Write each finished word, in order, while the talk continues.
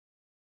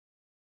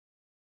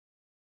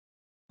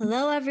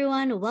Hello,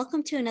 everyone.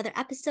 Welcome to another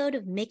episode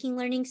of Making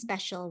Learning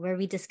Special, where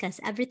we discuss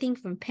everything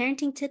from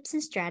parenting tips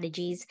and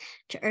strategies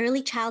to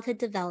early childhood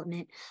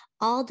development,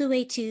 all the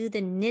way to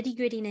the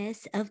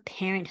nitty-grittiness of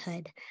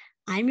parenthood.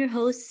 I'm your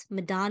host,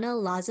 Madonna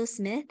Lazo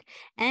Smith,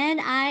 and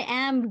I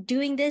am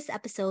doing this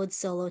episode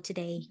solo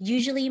today.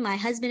 Usually, my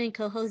husband and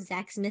co-host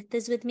Zach Smith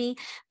is with me,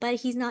 but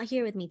he's not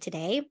here with me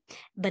today.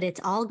 But it's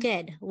all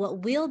good.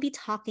 What we'll be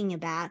talking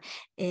about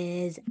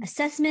is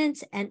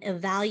assessments and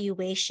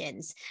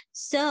evaluations.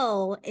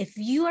 So, if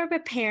you are a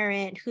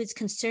parent who's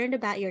concerned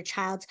about your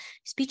child's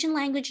speech and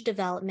language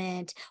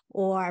development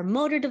or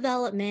motor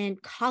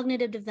development,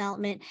 cognitive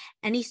development,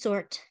 any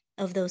sort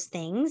of those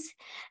things,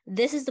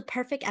 this is the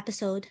perfect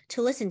episode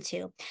to listen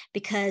to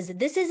because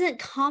this isn't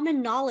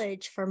common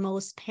knowledge for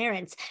most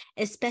parents,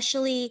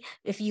 especially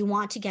if you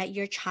want to get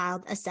your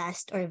child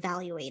assessed or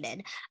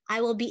evaluated.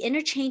 I will be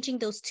interchanging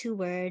those two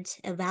words,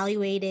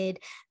 evaluated,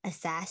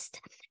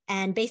 assessed,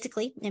 and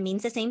basically it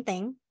means the same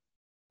thing.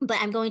 But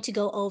I'm going to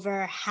go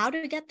over how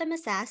to get them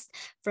assessed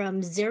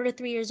from 0 to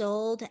 3 years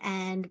old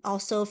and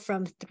also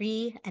from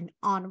 3 and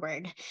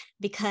onward,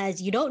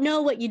 because you don't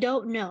know what you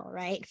don't know,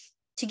 right?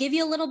 To give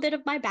you a little bit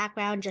of my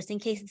background, just in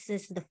case this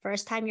is the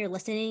first time you're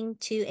listening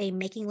to a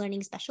Making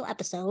Learning Special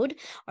episode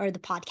or the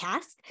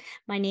podcast,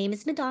 my name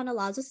is Madonna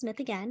Lazo Smith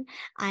again.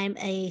 I'm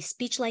a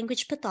speech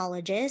language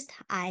pathologist.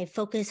 I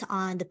focus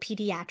on the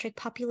pediatric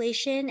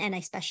population and I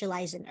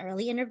specialize in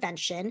early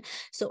intervention.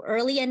 So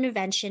early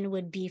intervention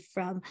would be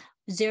from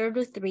 0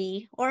 to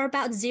 3 or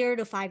about 0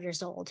 to 5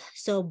 years old.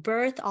 So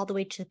birth all the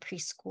way to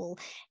preschool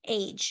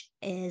age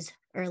is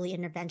early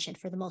intervention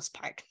for the most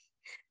part.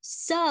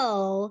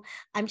 So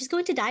I'm just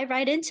going to dive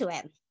right into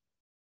it.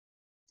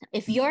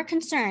 If you're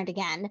concerned,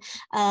 again,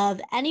 of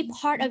any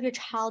part of your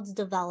child's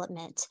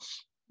development,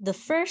 the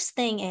first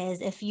thing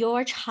is if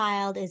your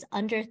child is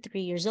under 3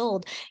 years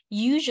old,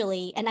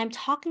 usually, and I'm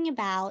talking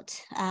about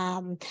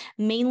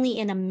mainly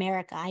in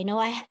America. I know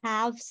I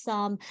have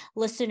some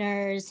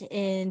listeners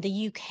in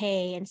the UK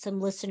and some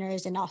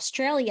listeners in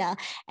Australia,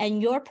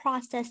 and your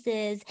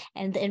processes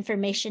and the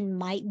information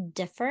might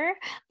differ,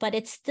 but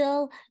it's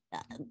still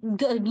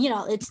good,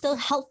 it's still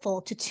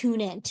helpful to tune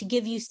in, to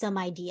give you some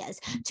ideas,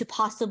 to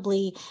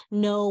possibly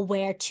know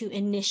where to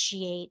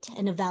initiate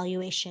an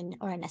evaluation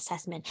or an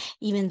assessment,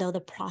 even though the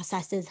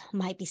processes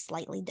might be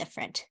slightly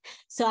different.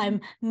 So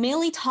I'm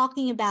mainly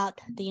talking about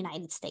the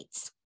United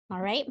States, all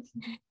right?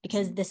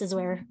 Because this is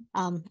where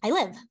I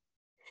live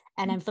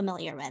and I'm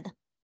familiar with.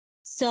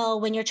 So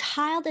when your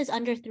child is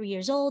under 3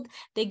 years old,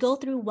 they go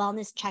through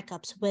wellness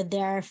checkups with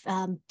their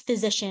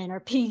physician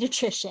or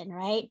pediatrician,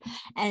 right?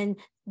 And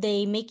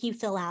they make you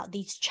fill out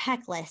these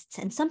checklists.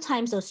 And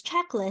sometimes those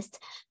checklists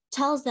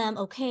tells them,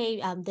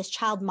 okay, this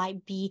child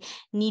might be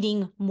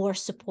needing more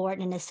support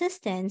and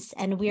assistance,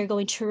 and we are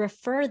going to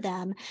refer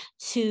them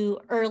to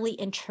early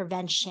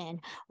intervention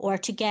or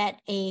to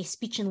get a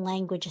speech and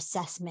language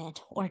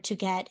assessment or to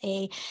get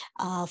a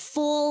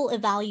full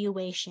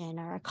evaluation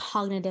or a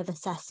cognitive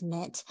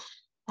assessment,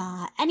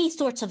 any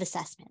sorts of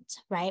assessment,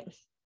 right?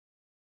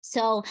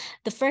 So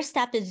the first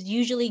step is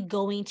usually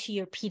going to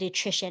your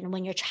pediatrician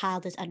when your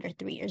child is under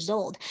 3 years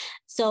old.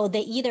 So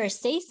they either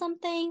say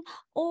something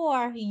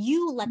or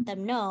you let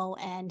them know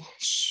and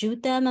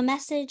shoot them a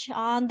message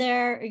on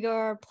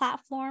your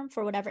platform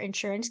for whatever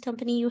insurance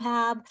company you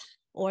have,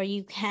 or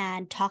you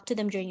can talk to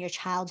them during your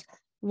child's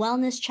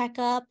wellness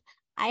checkup.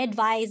 I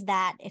advise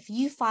that if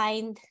you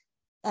find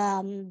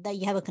that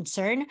you have a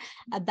concern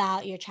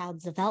about your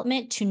child's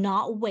development, to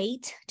not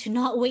wait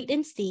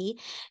and see.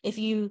 If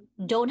you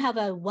don't have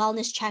a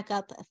wellness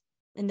checkup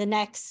in the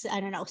next,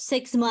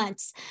 6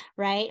 months,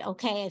 right?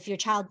 Okay, if your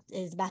child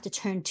is about to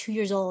turn 2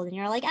 years old and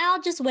you're like,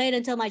 I'll just wait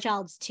until my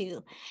child's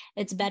 2.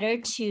 It's better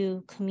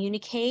to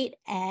communicate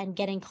and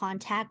get in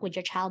contact with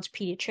your child's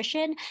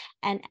pediatrician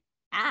and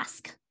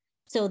ask.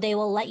 So they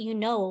will let you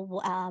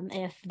know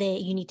if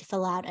you need to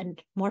fill out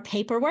more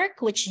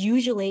paperwork, which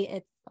usually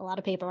it's a lot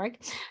of paperwork,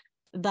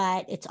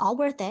 but it's all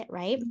worth it,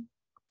 right?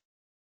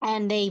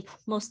 And they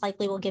most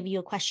likely will give you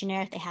a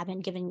questionnaire if they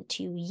haven't given it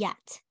to you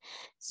yet.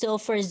 So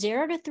for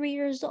 0 to 3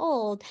 years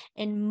old,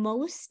 in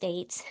most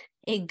states,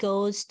 it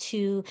goes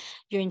to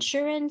your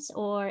insurance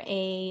or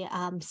a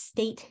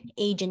state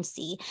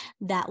agency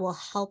that will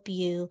help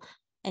you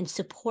and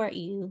support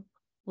you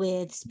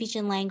with speech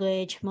and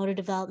language, motor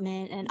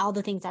development, and all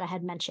the things that I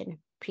had mentioned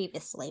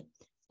previously.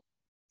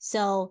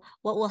 So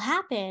what will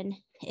happen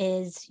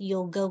is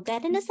you'll go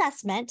get an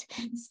assessment,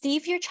 see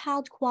if your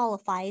child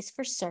qualifies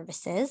for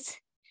services.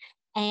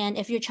 And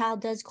if your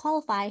child does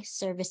qualify,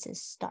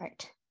 services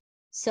start.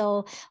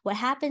 So what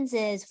happens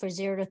is for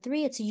 0 to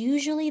 3, it's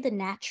usually the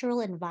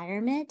natural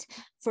environment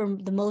for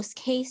the most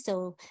case.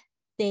 So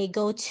they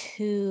go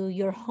to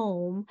your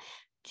home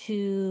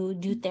to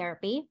do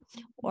therapy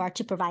or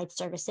to provide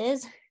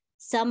services.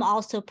 Some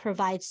also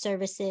provide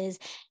services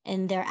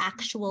in their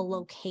actual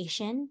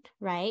location,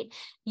 right?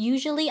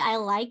 Usually I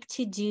like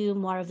to do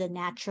more of the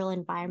natural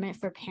environment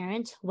for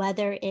parents,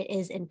 whether it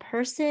is in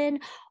person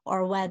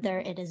or whether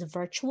it is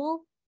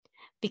virtual.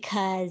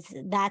 because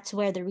that's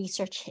where the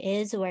research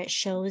is, where it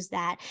shows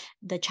that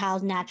the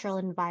child's natural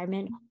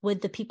environment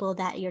with the people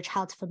that your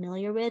child's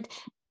familiar with,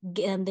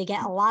 they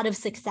get a lot of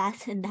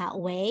success in that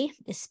way,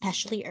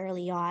 especially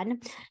early on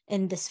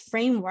in this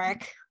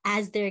framework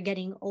as they're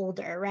getting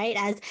older, right?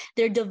 As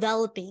they're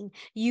developing,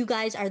 you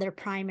guys are their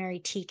primary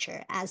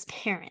teacher as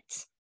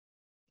parents.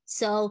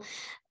 So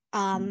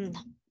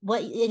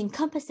what it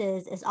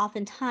encompasses is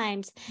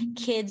oftentimes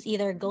kids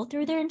either go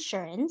through their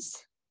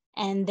insurance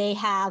and they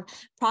have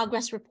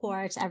progress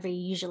reports every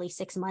usually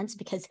 6 months,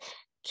 because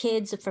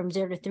kids from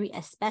 0 to 3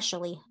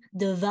 especially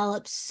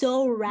develop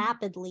so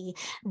rapidly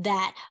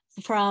that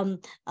from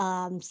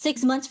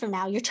 6 months from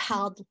now, your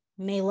child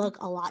may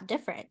look a lot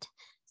different.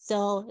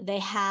 So they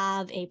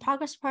have a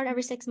progress report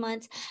every 6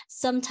 months.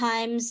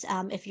 Sometimes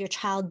if your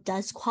child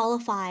does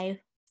qualify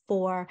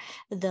for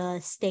the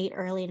state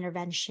early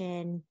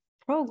intervention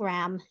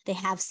program, they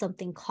have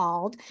something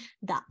called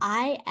the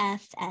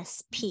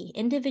IFSP,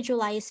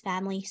 Individualized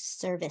Family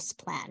Service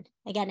Plan.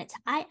 Again, it's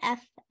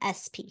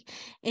IFSP,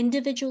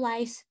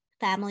 Individualized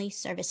Family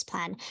Service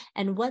Plan.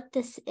 And what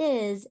this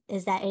is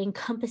that it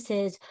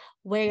encompasses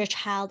where your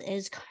child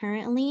is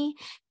currently,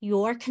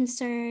 your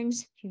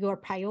concerns, your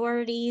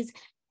priorities,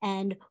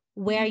 and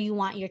where you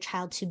want your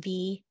child to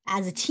be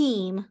as a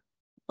team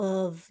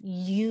of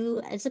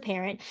you as a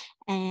parent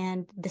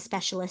and the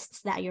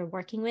specialists that you're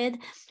working with.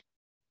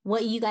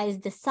 What you guys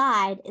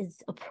decide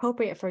is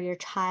appropriate for your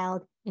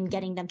child in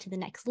getting them to the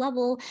next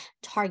level,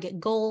 target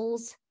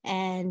goals,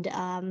 and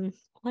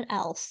what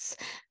else?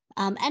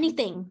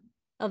 Anything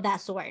of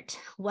that sort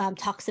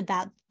talks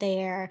about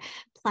their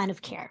plan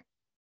of care.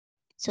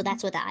 So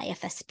that's what the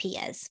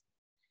IFSP is.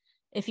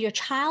 If your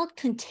child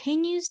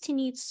continues to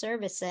need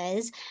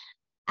services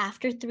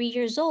after 3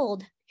 years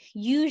old,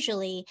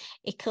 usually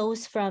it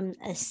goes from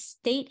a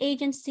state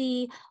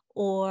agency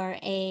or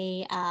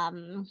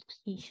you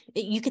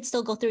could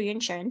still go through your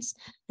insurance,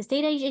 the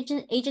state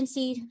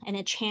agency, and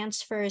it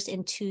transfers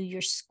into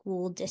your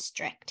school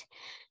district.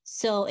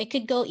 So it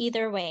could go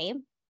either way.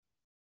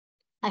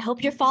 I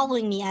hope you're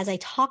following me as I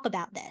talk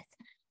about this.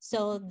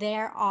 So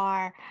there's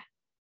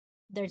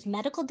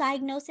medical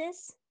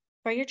diagnosis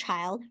for your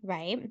child,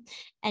 right?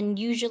 And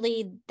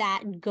usually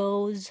that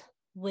goes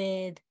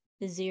with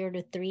the 0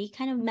 to 3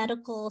 kind of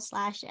medical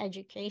 /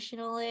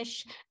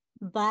 educational-ish.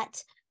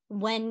 But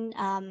when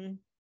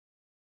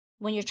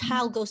your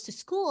child goes to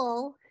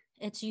school,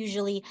 it's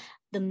usually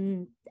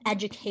the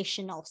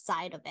educational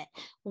side of it,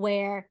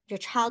 where your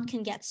child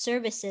can get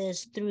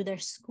services through their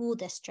school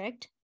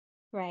district,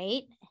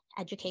 right?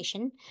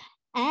 Education.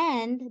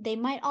 And they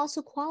might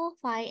also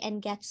qualify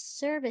and get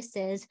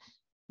services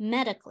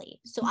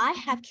medically. So I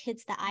have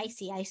kids that I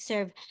see. I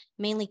serve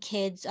mainly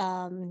kids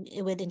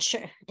with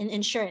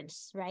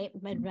insurance, right?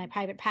 My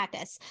private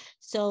practice.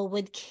 So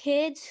with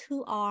kids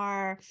who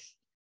I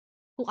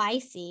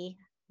see,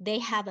 they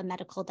have a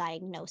medical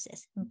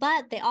diagnosis,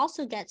 but they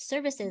also get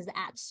services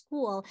at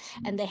school,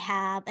 and they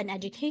have an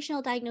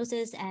educational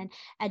diagnosis and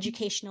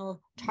educational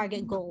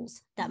target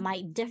goals that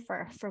might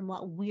differ from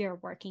what we're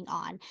working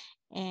on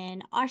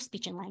in our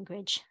speech and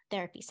language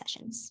therapy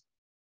sessions.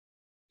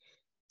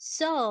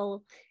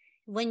 So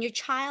when your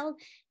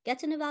child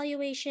gets an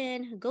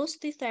evaluation, goes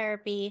through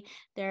therapy,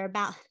 they're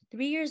about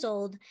 3 years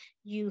old,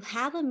 you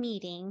have a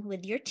meeting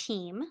with your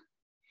team,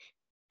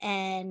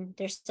 and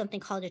there's something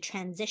called a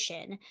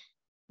transition,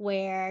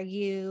 where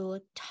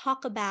you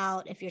talk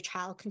about if your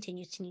child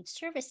continues to need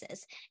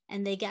services,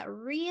 and they get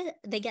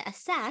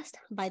assessed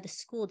by the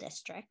school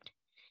district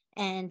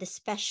and the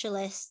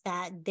specialists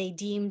that they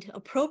deemed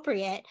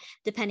appropriate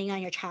depending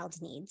on your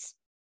child's needs,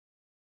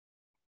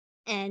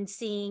 and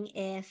seeing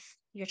if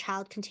your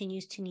child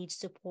continues to need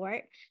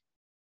support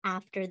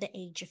after the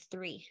age of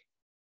 3.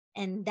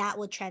 And that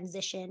will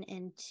transition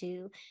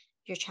into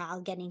your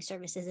child getting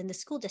services in the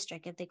school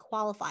district if they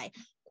qualify.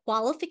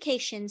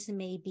 Qualifications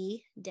may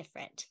be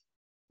different.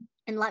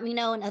 And let me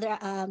know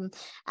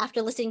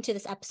after listening to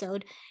this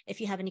episode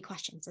if you have any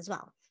questions as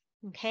well.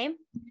 Okay.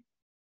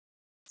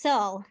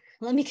 So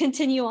let me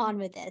continue on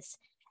with this.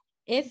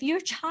 If your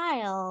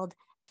child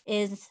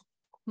is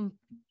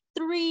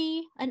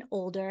 3 and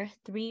older,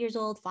 3 years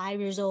old,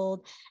 5 years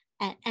old,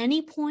 at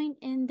any point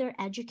in their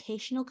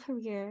educational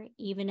career,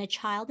 even a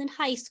child in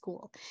high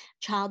school,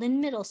 child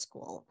in middle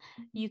school,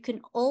 you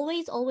can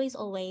always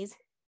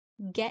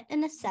get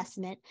an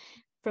assessment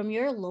from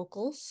your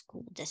local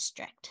school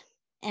district.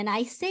 And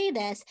I say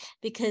this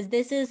because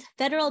this is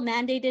federal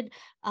mandated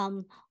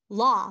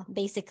law,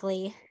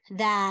 basically,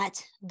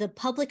 that the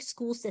public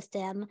school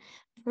system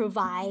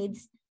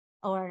provides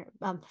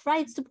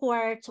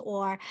support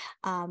or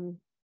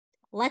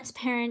lets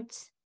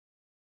parents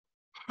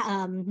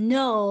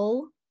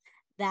know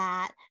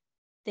that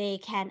they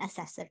can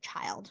assess their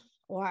child.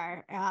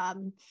 Or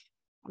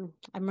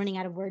I'm running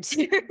out of words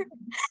here.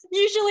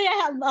 Usually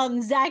I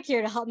have Zach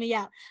here to help me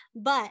out,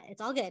 but it's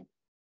all good.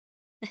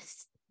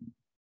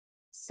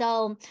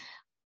 So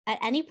At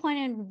any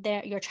point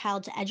in your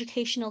child's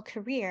educational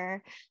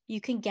career, you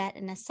can get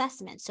an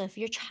assessment. So if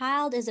your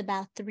child is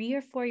about 3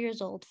 or 4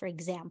 years old, for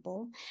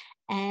example,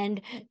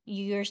 and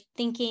you're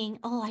thinking,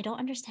 oh, I don't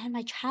understand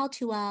my child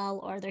too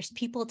well, or there's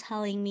people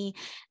telling me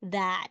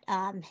that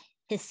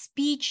his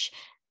speech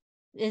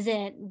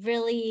isn't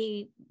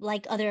really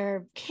like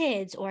other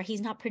kids, or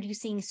he's not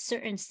producing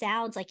certain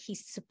sounds like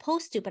he's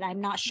supposed to, but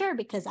I'm not sure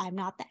because I'm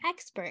not the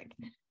expert.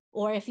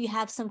 Or if you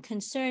have some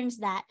concerns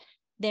that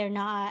they're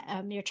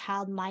not, your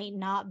child might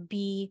not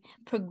be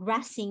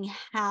progressing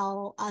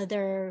how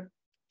other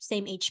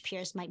same age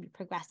peers might be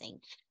progressing.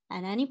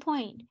 At any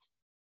point,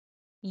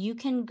 you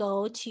can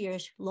go to your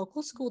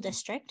local school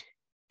district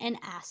and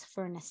ask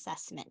for an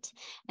assessment.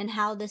 And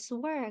how this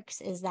works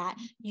is that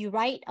you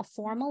write a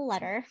formal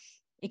letter.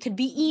 It could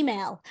be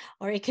email,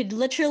 or it could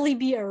literally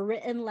be a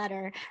written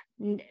letter.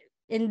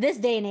 In this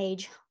day and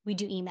age, we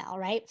do email,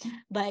 right?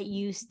 But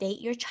you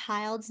state your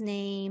child's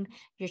name,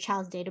 your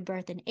child's date of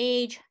birth and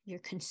age, your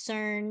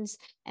concerns,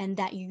 and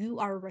that you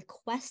are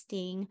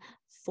requesting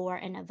for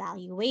an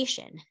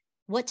evaluation.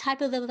 What type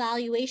of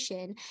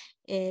evaluation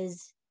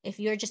is, if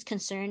you're just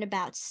concerned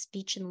about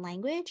speech and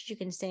language, you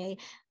can say,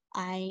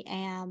 I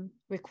am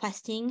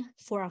requesting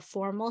for a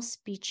formal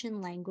speech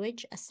and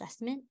language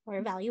assessment or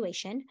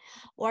evaluation.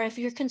 Or if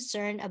you're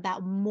concerned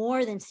about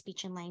more than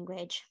speech and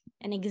language,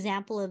 an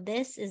example of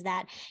this is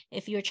that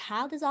if your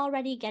child is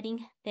already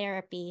getting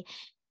therapy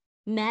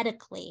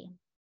medically,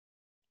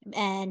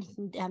 and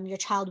your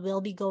child will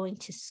be going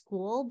to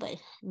school but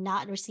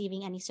not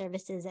receiving any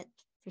services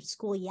for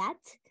school yet,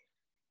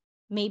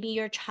 maybe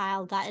your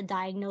child got a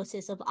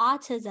diagnosis of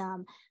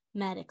autism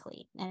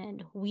medically,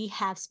 and we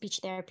have speech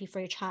therapy for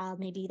your child.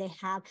 Maybe they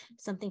have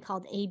something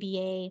called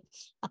ABA,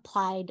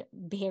 applied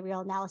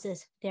behavioral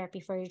analysis therapy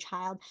for your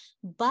child,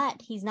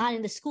 but he's not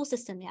in the school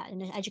system yet, in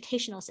the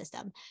educational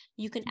system.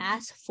 You can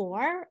ask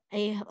for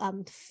a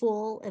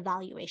full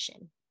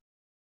evaluation.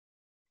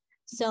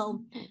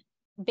 So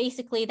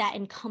basically that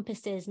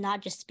encompasses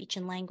not just speech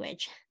and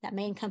language, that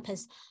may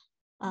encompass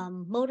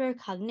motor,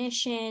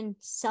 cognition,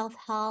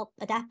 self-help,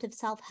 adaptive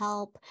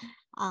self-help.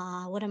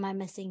 What am I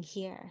missing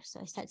here?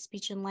 So I said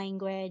speech and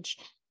language,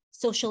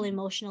 social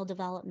emotional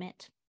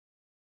development.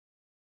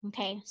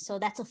 Okay, so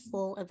that's a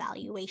full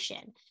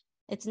evaluation.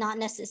 It's not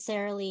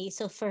necessarily,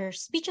 so for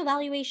speech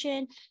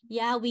evaluation,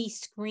 yeah, we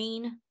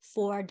screen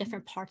for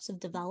different parts of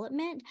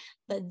development,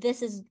 but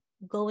this is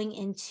going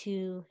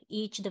into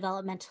each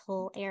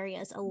developmental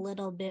areas a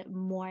little bit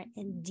more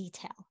in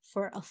detail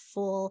for a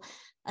full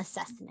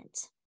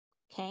assessment.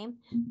 Okay,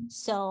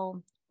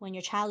 so when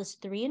your child is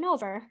 3 and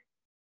over,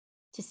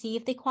 to see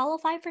if they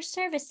qualify for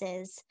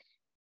services,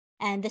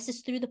 and this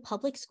is through the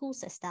public school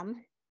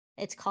system,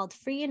 it's called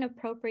Free and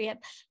Appropriate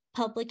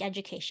Public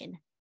Education,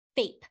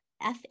 FAPE,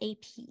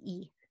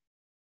 F-A-P-E,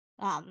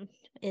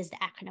 is the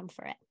acronym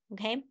for it,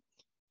 okay?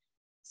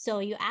 So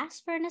you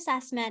ask for an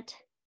assessment,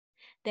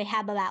 they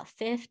have about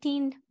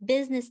 15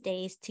 business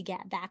days to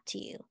get back to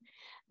you.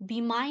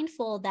 Be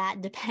mindful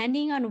that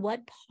depending on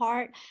what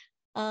part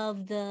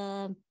of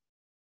the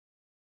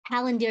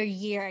calendar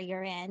year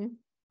you're in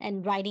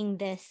and writing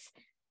this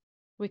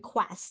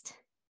request,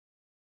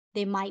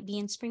 they might be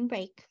in spring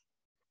break,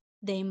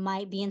 they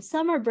might be in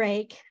summer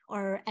break,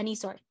 or any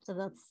sorts of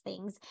those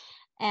things.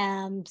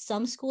 And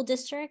some school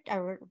districts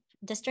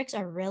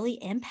are really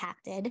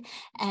impacted,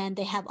 and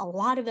they have a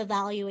lot of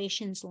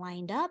evaluations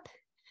lined up.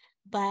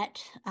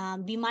 But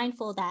be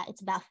mindful that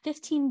it's about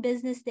 15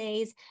 business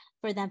days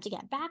for them to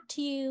get back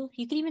to you.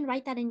 You can even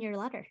write that in your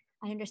letter.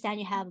 I understand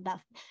you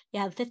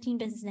have 15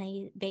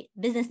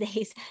 business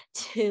days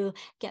to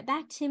get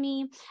back to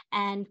me,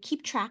 and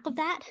keep track of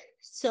that.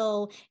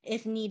 So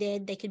if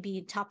needed, they could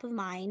be top of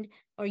mind,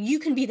 or you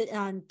can be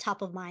on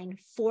top of mind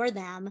for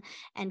them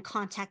and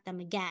contact them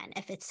again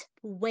if it's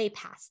way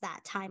past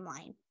that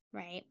timeline,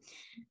 right?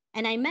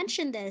 And I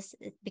mentioned this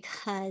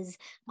because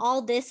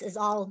all this is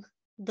all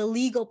the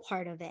legal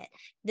part of it.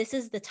 This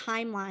is the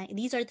timeline.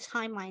 These are the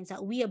timelines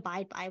that we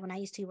abide by when I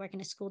used to work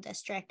in a school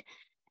district.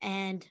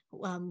 And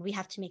we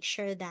have to make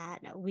sure that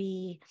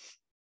we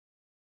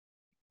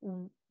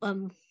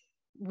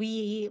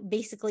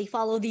basically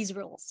follow these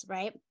rules,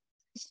 right?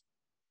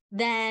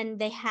 Then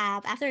they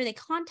have, after they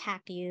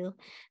contact you,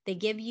 they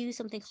give you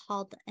something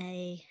called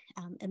an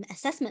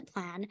assessment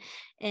plan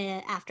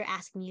after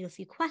asking you a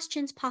few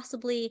questions,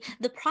 possibly.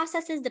 The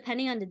processes,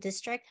 depending on the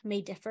district,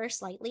 may differ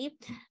slightly,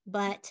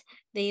 but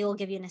they will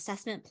give you an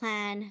assessment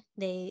plan.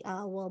 They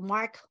will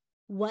mark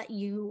what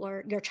you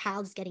or your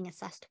child's getting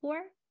assessed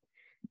for,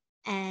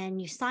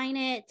 and you sign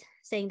it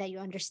saying that you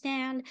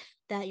understand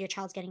that your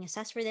child's getting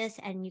assessed for this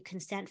and you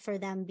consent for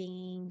them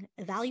being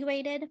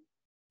evaluated.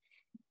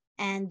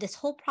 And this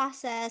whole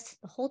process,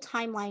 the whole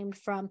timeline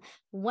from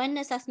when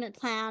the assessment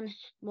plan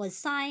was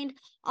signed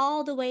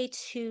all the way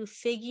to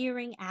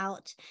figuring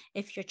out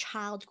if your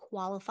child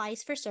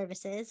qualifies for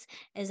services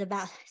is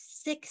about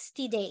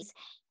 60 days.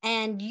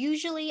 And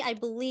usually, I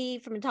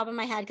believe from the top of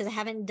my head, because I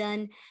haven't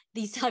done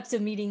these types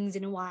of meetings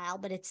in a while,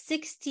 but it's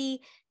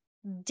 60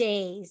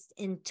 days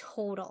in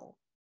total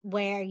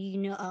where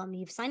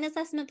you've signed an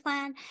assessment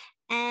plan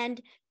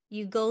and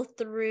you go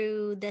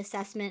through the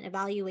assessment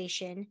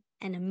evaluation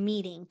and a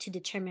meeting to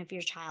determine if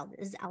your child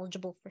is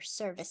eligible for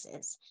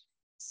services.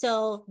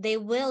 So they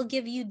will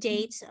give you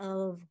dates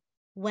of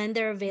when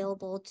they're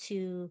available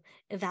to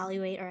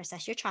evaluate or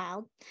assess your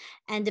child.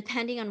 And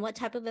depending on what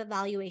type of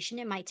evaluation,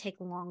 it might take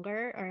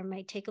longer or it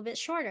might take a bit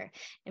shorter.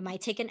 It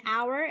might take an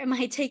hour, it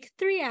might take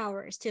 3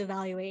 hours to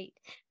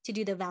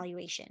do the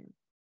evaluation.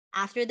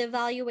 After the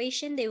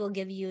evaluation, they will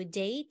give you a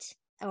date,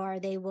 or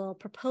they will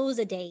propose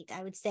a date,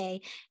 I would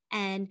say,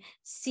 and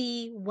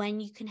see when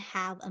you can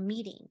have a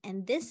meeting.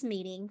 And this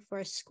meeting for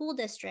a school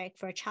district,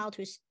 for a child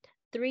who's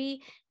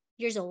 3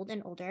 years old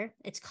and older,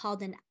 it's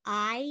called an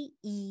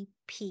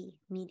IEP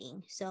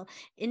meeting. So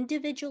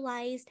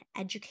individualized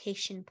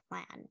education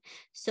plan.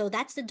 So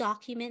that's the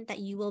document that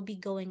you will be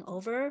going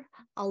over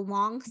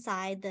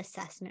alongside the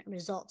assessment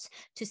results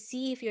to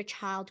see if your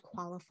child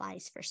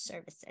qualifies for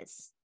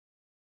services.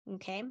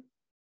 Okay.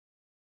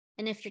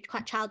 And if your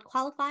child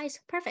qualifies,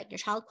 perfect. Your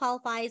child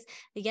qualifies,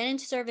 you get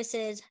into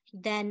services,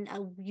 then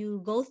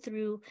you go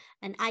through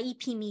an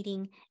IEP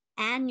meeting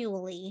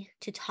annually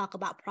to talk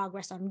about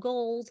progress on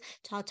goals,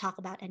 to talk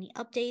about any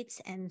updates,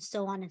 and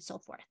so on and so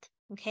forth.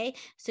 Okay,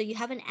 so you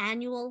have an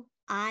annual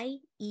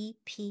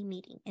IEP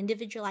meeting,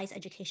 individualized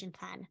education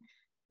plan,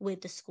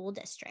 with the school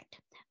district.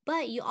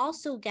 But you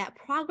also get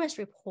progress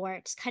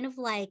reports, kind of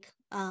like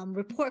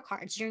report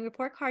cards. During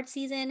report card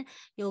season,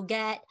 you'll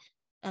get,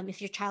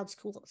 if your child's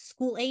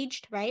school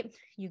aged, right,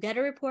 you get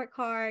a report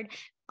card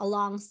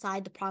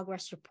alongside the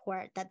progress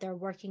report that they're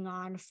working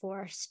on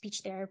for speech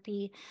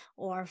therapy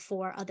or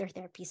for other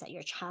therapies that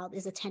your child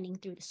is attending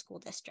through the school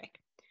district.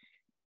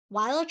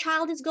 While a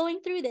child is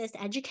going through this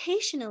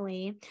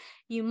educationally,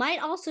 you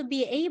might also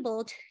be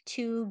able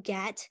to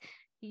get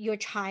your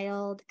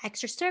child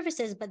extra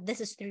services, but this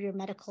is through your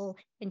medical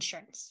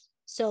insurance.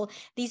 So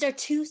these are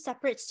two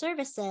separate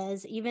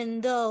services,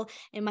 even though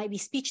it might be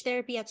speech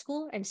therapy at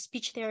school and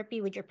speech therapy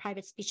with your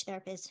private speech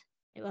therapist,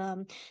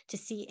 to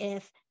see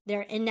if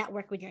they're in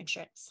network with your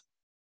insurance.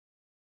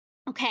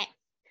 Okay,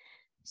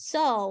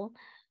 so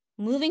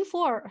moving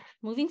forward,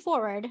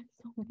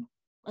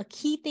 a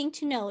key thing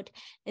to note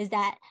is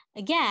that,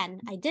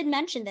 again, I did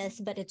mention this,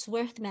 but it's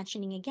worth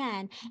mentioning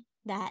again,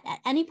 that at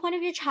any point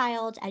of your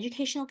child's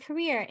educational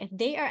career, if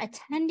they are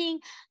attending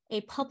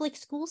a public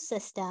school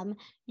system,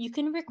 you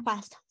can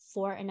request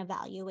for an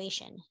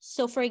evaluation.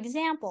 So for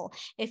example,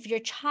 if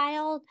your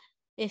child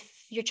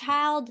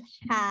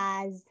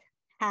has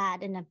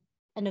had an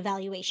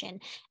evaluation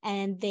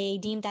and they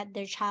deemed that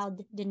their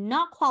child did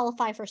not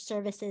qualify for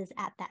services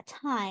at that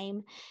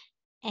time,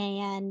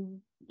 and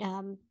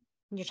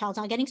your child's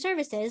not getting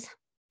services,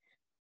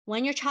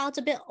 when your child's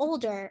a bit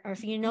older, or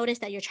if you notice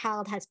that your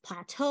child has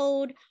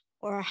plateaued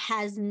or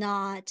has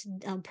not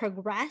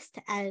progressed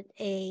at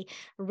a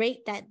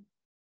rate that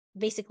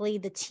basically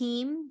the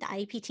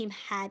IEP team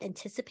had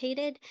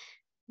anticipated,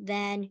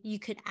 then you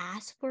could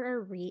ask for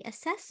a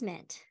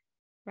reassessment,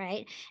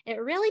 right? It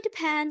really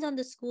depends on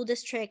the school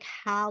district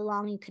how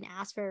long you can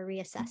ask for a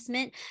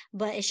reassessment,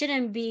 but it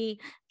shouldn't be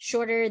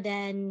shorter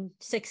than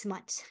 6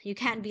 months. You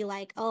can't be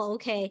like, oh,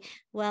 okay,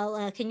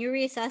 well, can you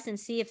reassess and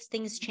see if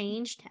things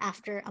changed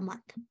after a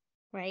month,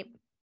 right?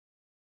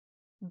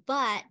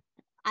 But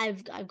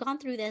I've gone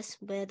through this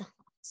with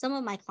some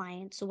of my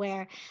clients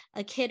where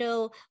a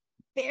kiddo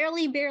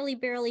barely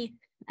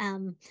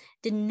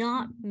did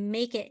not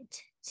make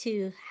it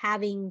to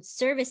having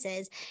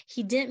services.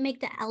 He didn't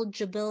make the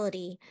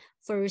eligibility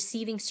for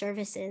receiving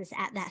services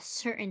at that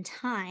certain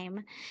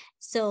time.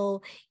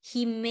 So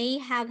he may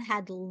have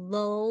had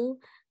low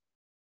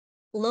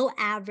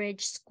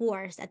average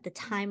scores at the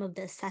time of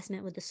the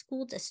assessment with the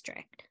school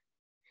district,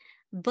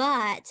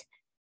 but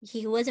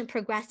he wasn't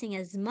progressing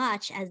as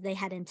much as they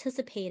had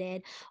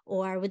anticipated,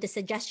 or with the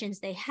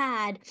suggestions they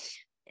had,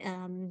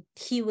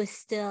 he was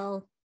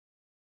still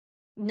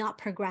not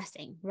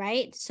progressing,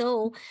 right?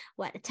 So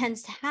what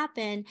tends to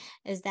happen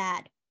is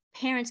that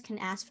parents can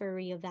ask for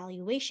a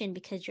reevaluation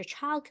because your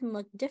child can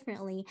look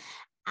differently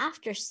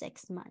after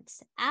 6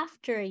 months,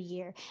 after a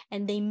year,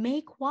 and they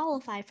may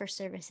qualify for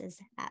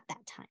services at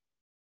that time.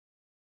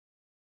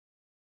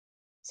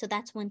 So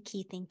that's one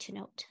key thing to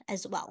note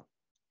as well.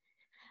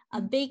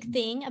 A big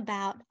thing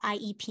about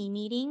IEP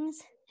meetings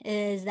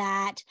is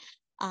that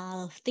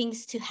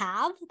things to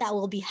have that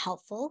will be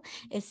helpful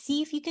is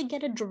see if you could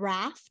get a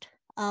draft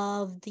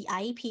of the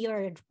IEP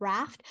or a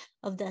draft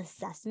of the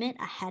assessment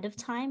ahead of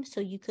time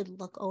so you could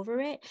look over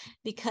it,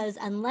 because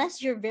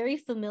unless you're very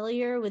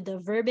familiar with the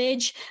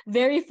verbiage,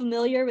 very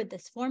familiar with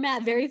this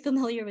format, very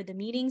familiar with the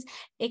meetings,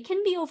 it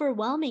can be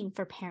overwhelming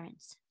for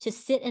parents to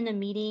sit in a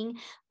meeting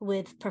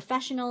with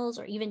professionals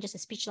or even just a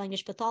speech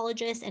language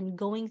pathologist and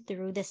going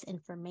through this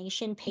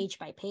information page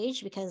by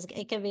page, because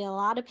it can be a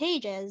lot of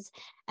pages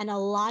and a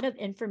lot of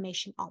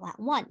information all at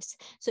once.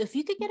 So if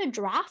you could get a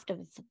draft of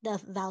the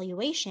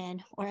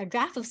evaluation or a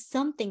draft of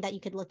something that you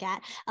could look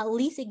at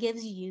least it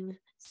gives you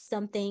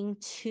something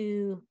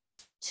to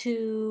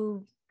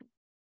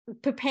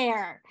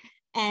prepare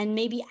and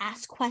maybe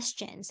ask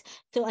questions.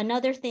 So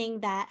another thing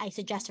that I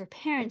suggest for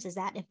parents is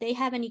that if they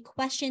have any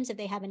questions, if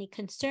they have any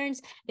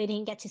concerns, they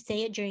didn't get to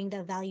say it during the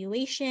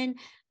evaluation,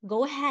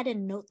 go ahead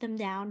and note them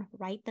down,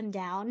 write them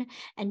down.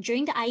 And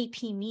during the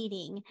IEP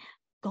meeting,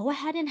 go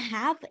ahead and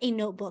have a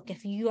notebook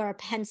if you are a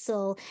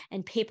pencil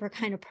and paper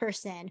kind of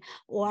person,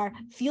 or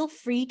feel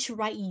free to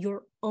write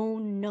your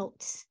own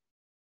notes.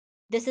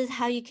 This is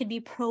how you could be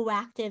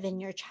proactive in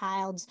your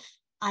child's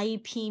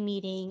IEP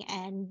meeting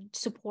and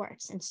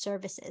supports and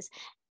services.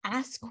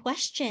 Ask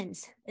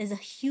questions is a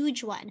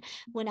huge one.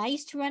 When I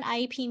used to run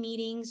IEP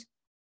meetings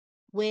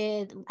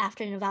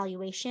after an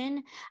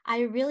evaluation,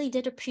 I really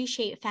did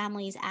appreciate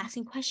families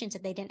asking questions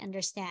if they didn't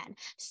understand,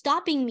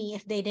 stopping me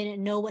if they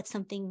didn't know what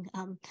something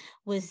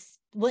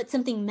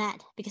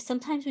meant, because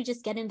sometimes we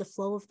just get in the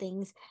flow of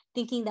things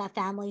thinking that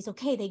families,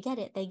 okay, they get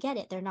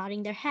it, they're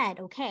nodding their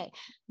head, okay.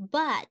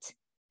 But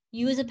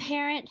you as a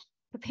parent,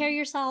 prepare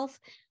yourself,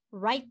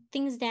 write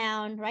things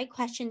down, write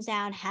questions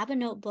down, have a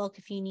notebook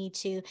if you need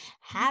to,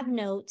 have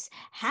notes,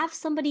 have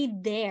somebody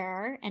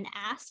there and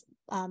ask.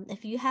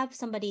 If you have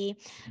somebody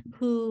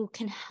who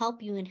can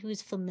help you and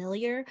who's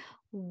familiar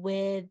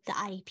with the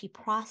IEP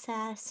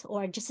process,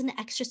 or just an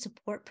extra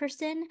support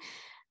person,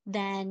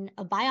 then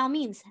by all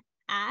means,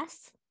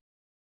 ask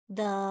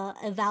the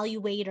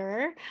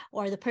evaluator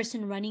or the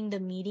person running the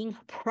meeting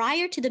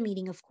prior to the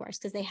meeting, of course,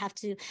 because they have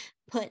to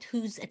put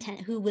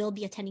who will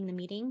be attending the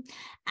meeting.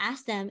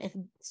 Ask them if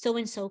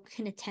so-and-so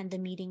can attend the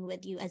meeting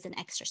with you as an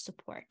extra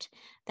support.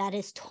 That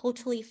is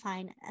totally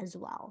fine as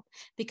well,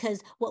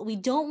 because what we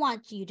don't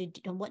want you to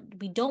do, what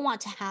we don't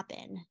want to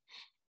happen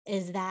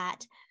is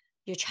that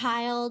your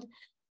child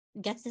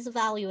gets this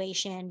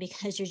evaluation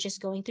because you're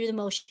just going through the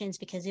motions,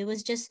 because it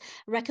was just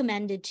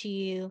recommended to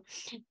you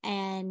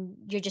and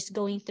you're just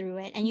going through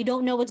it and you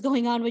don't know what's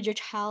going on with your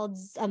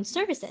child's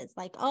services.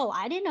 Like, oh,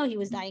 I didn't know he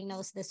was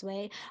diagnosed this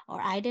way,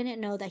 or I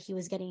didn't know that he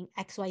was getting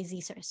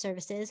XYZ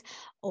services,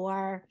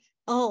 or,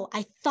 oh,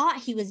 I thought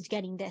he was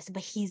getting this,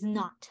 but he's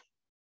not.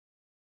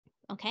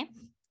 Okay.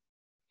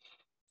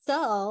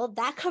 So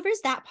that covers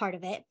that part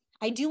of it.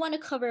 I do want to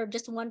cover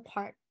just one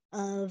part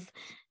of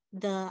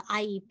the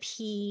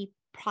IEP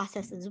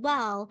process as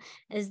well,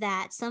 is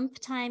that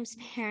sometimes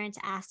parents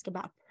ask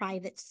about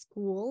private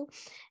school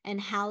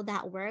and how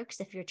that works,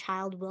 if your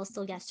child will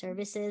still get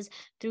services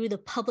through the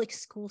public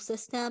school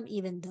system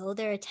even though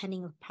they're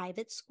attending a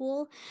private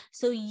school.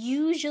 So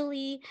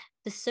usually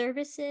the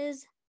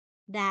services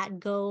that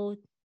go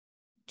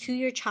to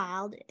your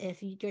child,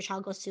 if your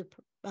child goes to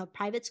a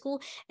private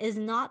school, is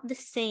not the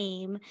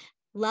same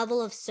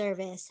level of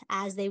service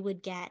as they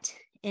would get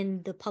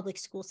in the public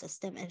school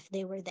system if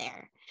they were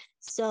there.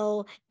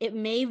 So it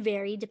may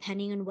vary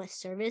depending on what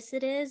service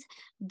it is,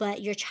 but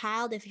if your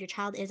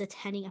child is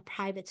attending a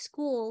private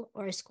school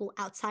or a school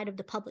outside of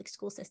the public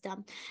school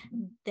system,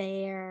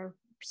 their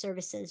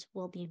services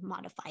will be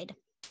modified.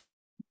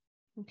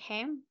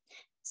 Okay.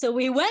 So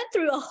we went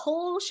through a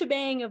whole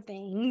shebang of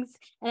things,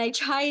 and I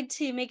tried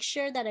to make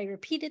sure that I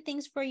repeated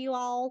things for you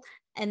all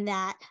and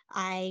that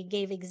I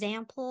gave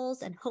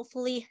examples, and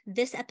hopefully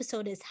this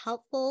episode is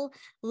helpful.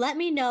 Let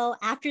me know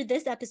after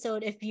this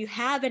episode if you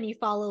have any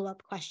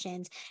follow-up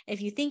questions,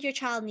 if you think your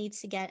child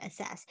needs to get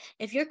assessed.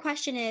 If your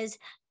question is,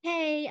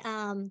 hey,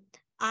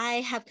 I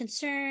have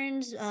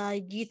concerns,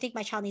 do you think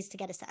my child needs to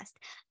get assessed?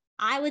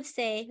 I would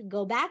say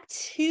go back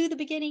to the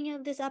beginning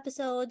of this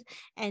episode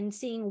and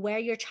seeing where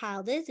your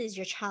child is. Is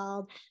your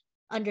child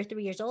under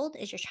 3 years old?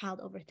 Is your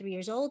child over 3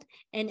 years old?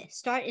 And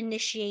start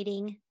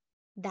initiating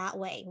that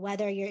way,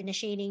 whether you're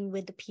initiating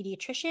with the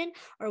pediatrician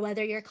or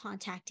whether you're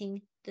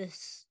contacting the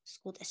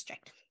school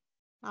district.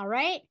 All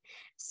right.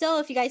 So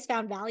if you guys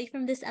found value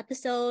from this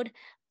episode,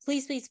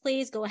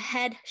 please go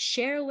ahead,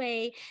 share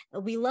away.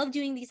 We love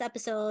doing these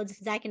episodes,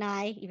 Zach and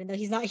I, even though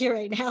he's not here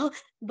right now,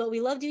 but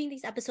we love doing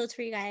these episodes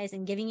for you guys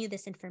and giving you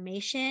this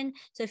information.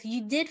 So if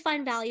you did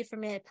find value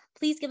from it,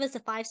 please give us a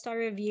 5-star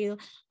review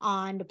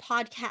on the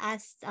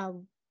podcast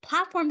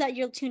platform that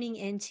you're tuning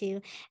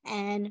into.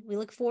 And we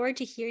look forward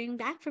to hearing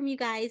back from you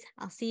guys.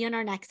 I'll see you in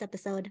our next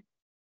episode.